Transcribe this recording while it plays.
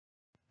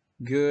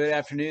Good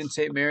afternoon,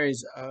 St.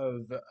 Mary's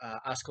of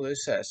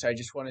Oskaloosa. So I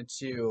just wanted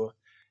to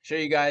show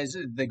you guys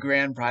the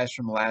grand prize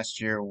from last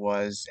year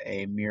was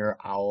a mirror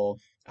owl,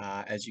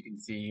 as you can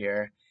see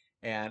here,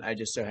 and I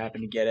just so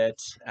happened to get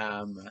it.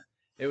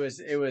 It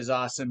was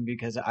awesome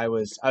because I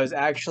was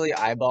actually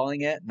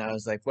eyeballing it, and I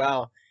was like,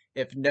 well,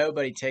 if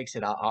nobody takes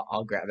it,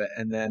 I'll grab it.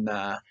 And then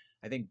I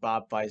think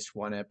Bob Weiss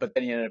won it, but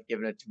then he ended up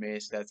giving it to me,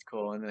 so that's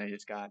cool. And then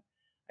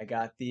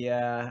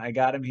I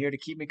got him here to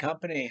keep me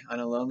company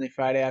on a lonely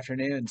Friday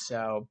afternoon.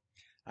 So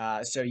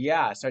I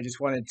just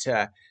wanted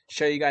to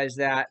show you guys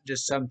that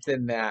just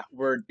something that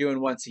we're doing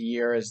once a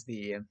year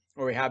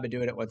or we have been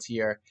doing it once a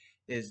year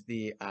is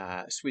the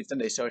Sweet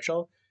Sunday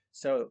Social.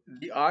 So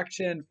the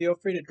auction, feel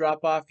free to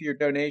drop off your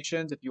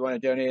donations if you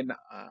want to donate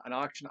an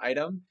auction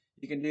item.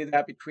 You can do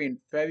that between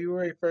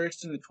February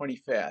 1st and the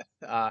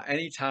 25th.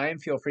 Anytime,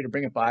 feel free to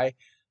bring it by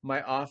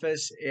my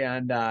office,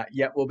 and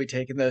yet we'll be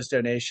taking those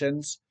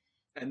donations.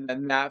 And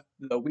then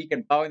the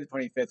weekend following the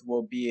 25th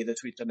will be the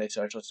Sweet Sunday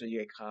Social, so you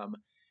can come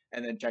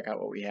and then check out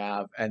what we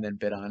have and then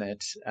bid on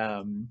it.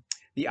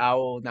 The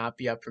owl will not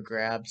be up for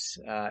grabs.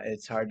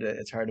 It's hard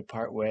to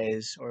part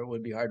ways, or it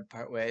would be hard to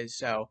part ways.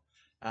 So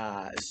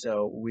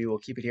we will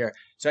keep it here.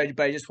 But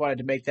I just wanted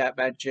to make that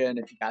mention.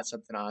 If you got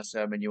something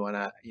awesome and you want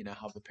to,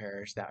 help the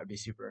parish, that would be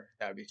super.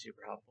 That would be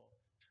super helpful.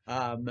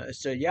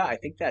 So yeah, I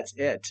think that's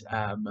it.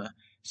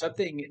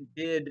 Something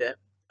did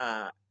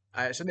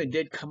uh, something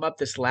did come up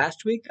this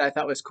last week that I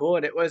thought was cool,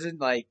 and it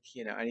wasn't like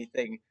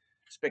anything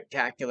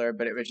spectacular,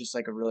 but it was just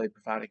like a really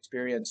profound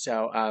experience. I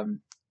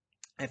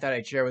thought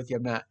I'd share with you.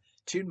 I'm not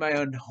tooting my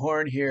own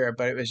horn here,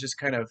 but it was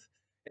just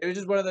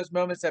one of those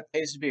moments that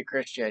pays to be a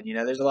Christian.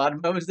 There's a lot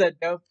of moments that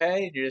don't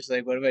pay, and you're just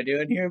like, what am I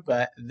doing here?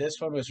 But this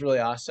one was really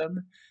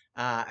awesome.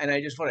 And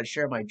I just want to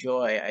share my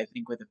joy, I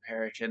think, with the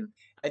parish. And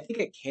I think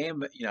it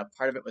came,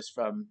 part of it was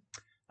from,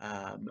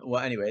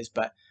 well, anyways,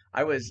 but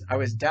I was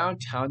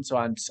downtown. So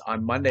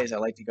on Mondays, I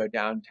like to go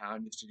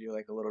downtown just to do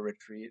like a little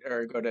retreat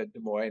or go to Des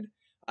Moines,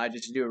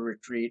 just to do a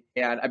retreat.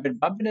 And I've been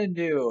bumping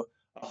into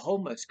a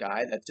homeless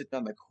guy that sits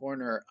on the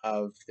corner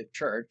of the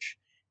church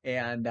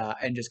and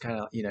just kind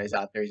of he's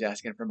out there, he's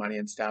asking for money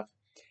and stuff.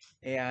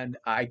 And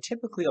I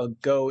typically will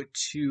go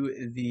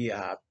to the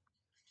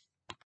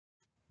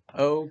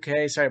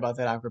okay, sorry about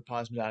that awkward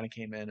pause. Madonna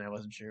came in, I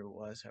wasn't sure who it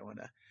was, so I want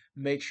to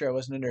make sure I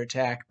wasn't under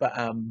attack. But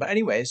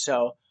anyway,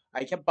 so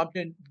I kept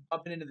bumping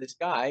into this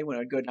guy when I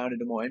would go down to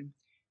Des Moines.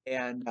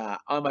 And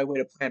on my way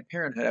to Planned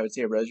Parenthood, I would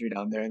say a rosary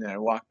down there, and then I'd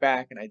walk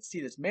back and I'd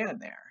see this man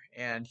there,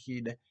 and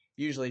he'd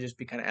usually just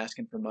be kind of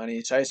asking for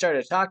money. So I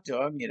started to talk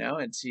to him,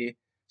 and see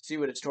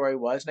what his story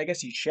was. And I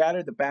guess he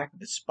shattered the back of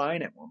his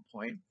spine at one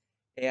point,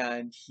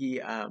 and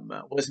he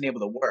wasn't able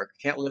to work.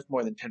 Can't lift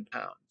more than 10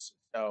 pounds.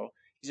 So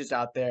he's just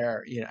out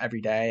there,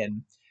 every day.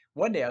 And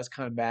one day I was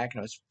coming back and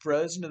I was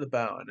frozen to the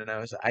bone, and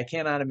I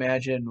cannot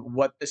imagine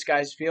what this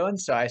guy's feeling.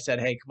 So I said,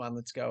 "Hey, come on,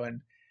 let's go,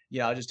 and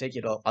I'll just take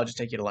you to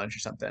lunch or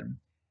something."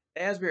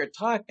 As we were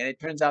talking,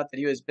 it turns out that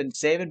he has been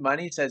saving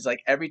money. Says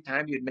like every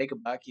time he would make a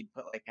buck, he'd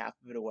put like half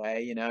of it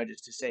away,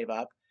 just to save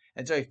up.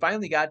 And so he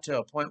finally got to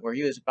a point where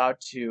he was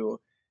about to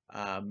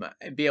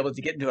be able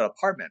to get into an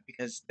apartment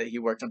because he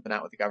worked something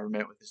out with the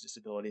government with his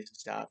disabilities and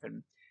stuff,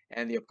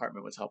 and the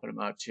apartment was helping him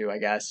out too, I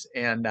guess.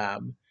 And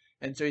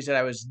so he said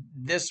I was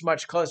this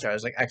much closer. I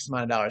was like X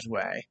amount of dollars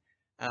away.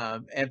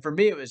 And for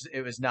me, it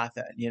was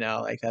nothing,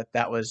 like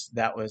that was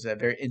a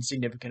very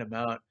insignificant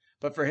amount.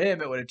 But for him,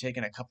 it would have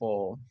taken a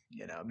couple,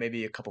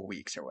 maybe a couple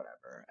weeks or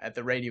whatever at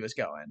the rate he was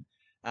going.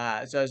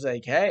 So I was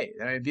like, hey,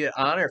 I mean, it'd be an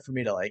honor for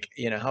me to like,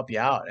 help you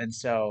out. And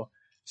so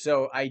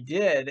I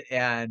did,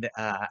 and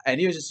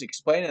he was just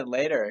explaining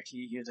later.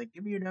 He was like,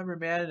 "Give me your number,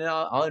 man, and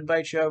I'll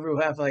invite you over.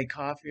 We'll have like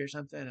coffee or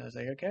something." I was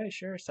like, "Okay,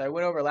 sure." So I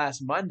went over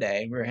last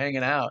Monday, and we were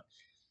hanging out,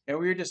 and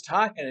we were just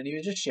talking, and he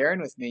was just sharing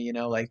with me,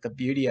 like the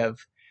beauty of.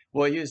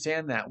 Well, he was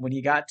saying that when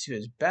he got to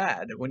his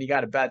bed, when he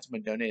got a bed,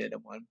 someone donated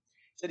him one.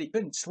 He said he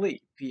couldn't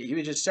sleep. He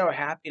was just so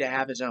happy to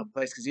have his own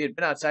place because he had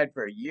been outside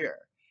for a year.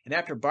 And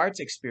after Bart's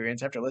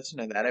experience, after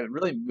listening to that, it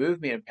really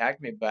moved me and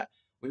impacted me. But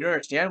we don't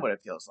understand what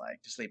it feels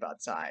like to sleep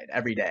outside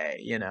every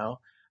day,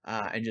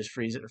 and just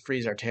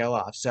freeze our tail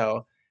off.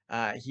 So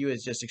he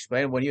was just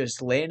explaining when he was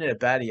laying in a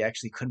bed, he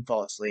actually couldn't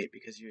fall asleep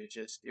because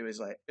it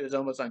was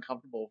almost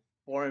uncomfortable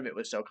for him. It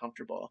was so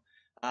comfortable.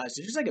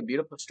 So just like a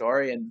beautiful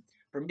story. And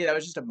for me, that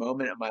was just a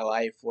moment in my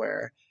life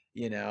where,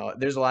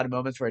 there's a lot of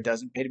moments where it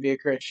doesn't pay to be a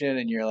Christian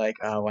and you're like,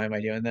 oh, why am I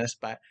doing this?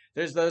 But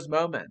there's those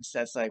moments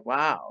that's like,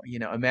 wow,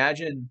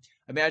 imagine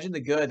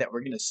the good that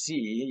we're going to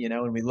see,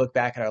 when we look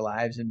back at our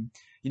lives and,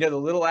 the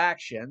little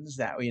actions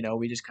that,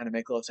 we just kind of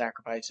make little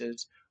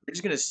sacrifices. We're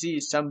just going to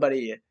see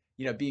somebody,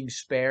 being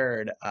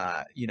spared,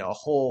 a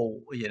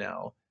whole,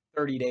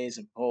 30 days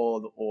of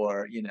cold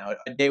or,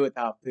 a day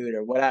without food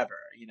or whatever,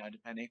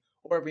 depending,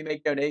 or if we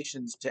make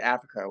donations to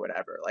Africa or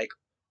whatever, like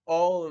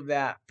all of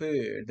that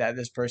food that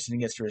this person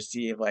gets to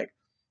receive, like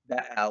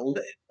that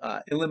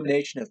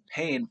elimination of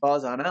pain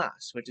falls on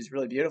us, which is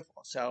really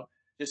beautiful. So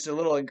just a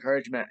little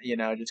encouragement,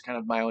 just kind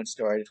of my own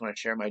story. I just want to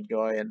share my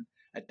joy and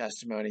a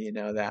testimony,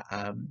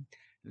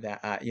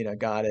 that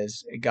God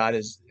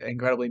is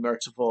incredibly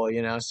merciful,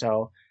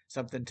 so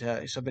something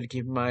to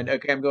keep in mind.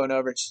 Okay, I'm going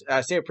over.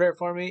 Say a prayer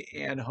for me,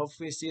 and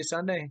hopefully see you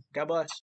Sunday. God bless.